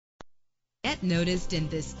get noticed in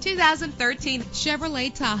this 2013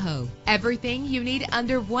 Chevrolet Tahoe. Everything you need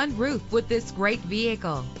under one roof with this great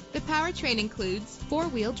vehicle. The powertrain includes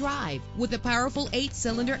four-wheel drive with a powerful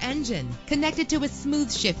 8-cylinder engine connected to a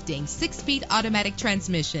smooth shifting 6-speed automatic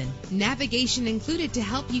transmission. Navigation included to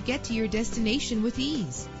help you get to your destination with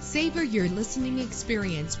ease. Savor your listening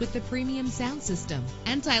experience with the premium sound system.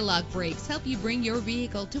 Anti-lock brakes help you bring your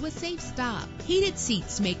vehicle to a safe stop. Heated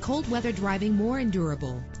seats make cold weather driving more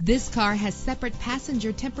endurable. This car has separate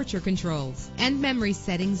passenger temperature controls, and memory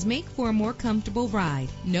settings make for a more comfortable ride.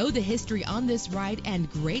 Know the history on this ride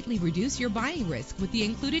and greatly reduce your buying risk with the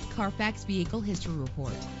included Carfax Vehicle History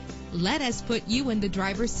Report. Let us put you in the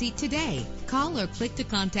driver's seat today. Call or click to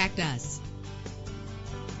contact us.